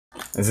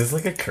Is this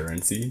like a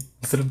currency?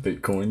 Instead of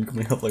Bitcoin, can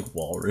we have like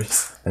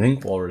walrus? I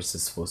think walrus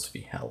is supposed to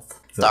be health.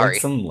 Is that Sorry.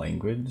 like some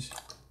language?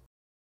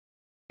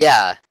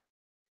 Yeah,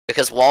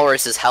 because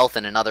walrus is health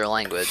in another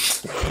language.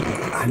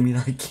 I mean,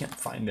 I can't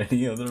find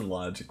any other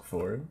logic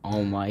for it.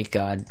 Oh my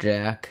god,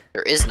 Jack.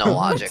 There is no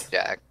logic,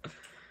 Jack.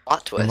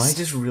 Plot twist. Am I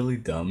just really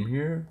dumb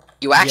here?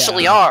 You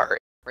actually Yeah. are.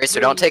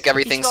 Racer, don't take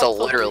everything He's so not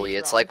so literally.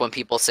 It's like when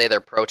people say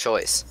they're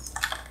pro-choice.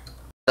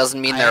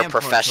 Doesn't mean I they're am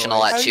professional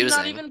pro-choice. at Are you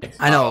not choosing. even-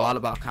 I know a lot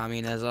about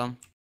communism.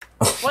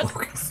 What?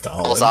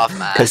 Pulls off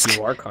Because mask.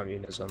 you are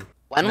communism.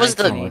 When was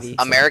the 1980.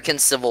 American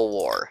Civil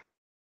War?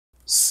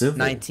 Civil.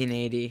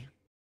 1980.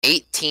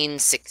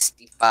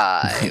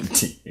 1865.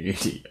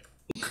 1980.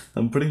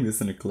 I'm putting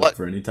this in a clip What?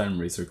 for any time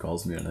Racer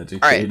calls me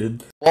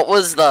uneducated. What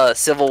was the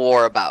Civil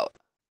War about?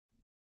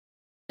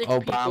 Sick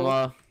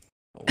Obama.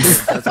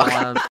 That's all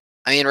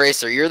I mean,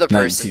 Racer, you're the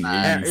person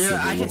that... 1980.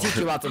 I can teach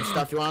you about some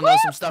stuff. You wanna know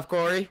some stuff,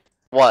 Corey?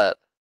 What?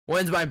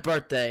 When's my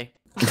birthday?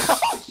 people.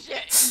 Oh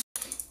shit!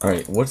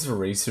 Alright, what's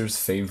Racer's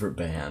favorite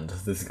band?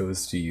 This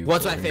goes to you.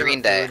 What's my Corey. favorite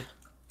Green Day.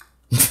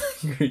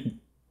 food? Green-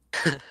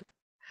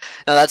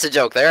 No, that's a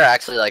joke. There are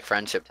actually, like,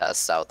 friendship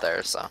tests out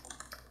there, so...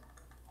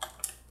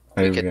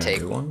 Are you could gonna take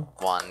do one?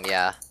 One,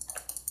 yeah.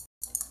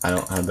 I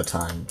don't have the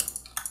time.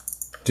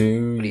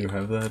 Do do you you-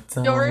 have that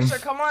time? Yo, Racer,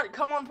 come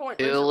on point.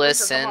 To Racer,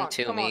 listen come on,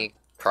 to come on. me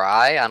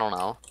cry? I don't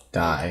know.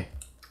 Die.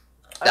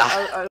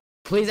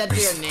 Please enter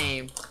your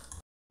name.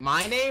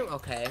 My name?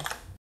 Okay.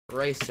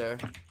 Racer.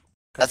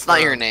 That's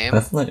not your name.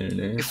 That's not your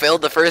name. You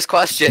failed the first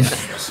question.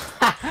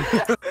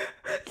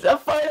 The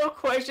final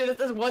question is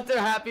this: what's their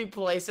happy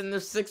place? And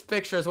there's 6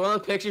 pictures. One of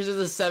the pictures is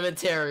a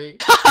cemetery.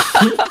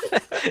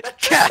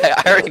 Jack,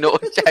 I already know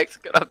what Jack's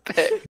gonna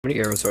pick. How many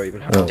arrows are you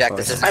even have? Oh, Jack,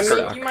 this is I'm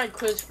correct. making my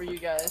quiz for you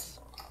guys.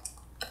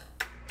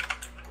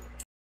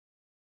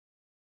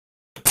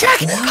 Jack!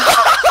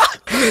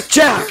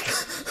 Jack!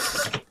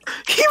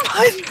 Keep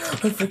on!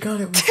 I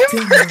forgot it was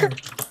Timber! Timber.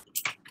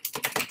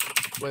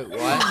 Wait,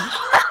 what?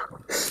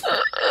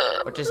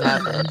 What just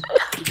happened?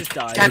 You just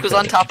died. Jack was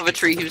on top of a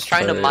tree. He was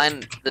trying to Alright.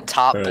 mine the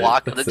top Alright,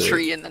 block of the that's it.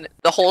 tree, and then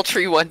the whole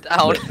tree went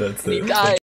down. That's and he it. died.